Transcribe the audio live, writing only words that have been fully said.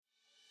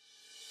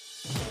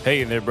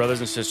Hey there,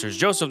 brothers and sisters.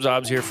 Joseph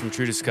Zobbs here from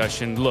True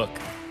Discussion. Look,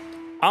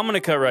 I'm going to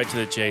cut right to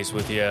the chase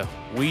with you.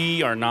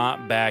 We are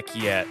not back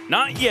yet.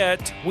 Not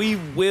yet. We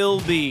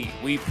will be.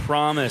 We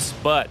promise.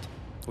 But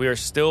we are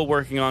still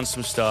working on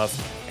some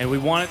stuff, and we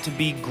want it to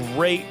be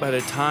great by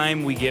the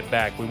time we get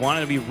back. We want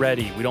it to be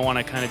ready. We don't want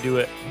to kind of do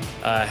it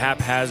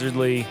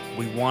haphazardly.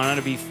 We want it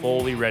to be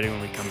fully ready when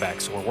we come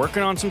back. So we're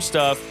working on some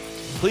stuff.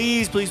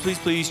 Please, please, please,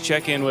 please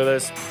check in with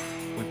us.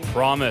 We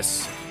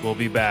promise we'll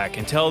be back.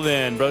 Until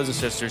then, brothers and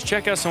sisters,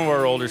 check out some of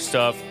our older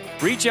stuff.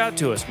 Reach out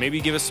to us.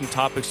 Maybe give us some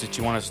topics that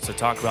you want us to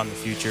talk about in the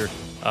future.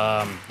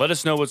 Let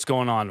us know what's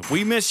going on.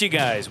 We miss you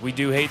guys. We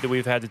do hate that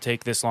we've had to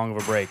take this long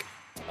of a break.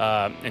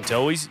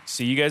 Until we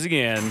see you guys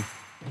again,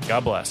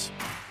 God bless.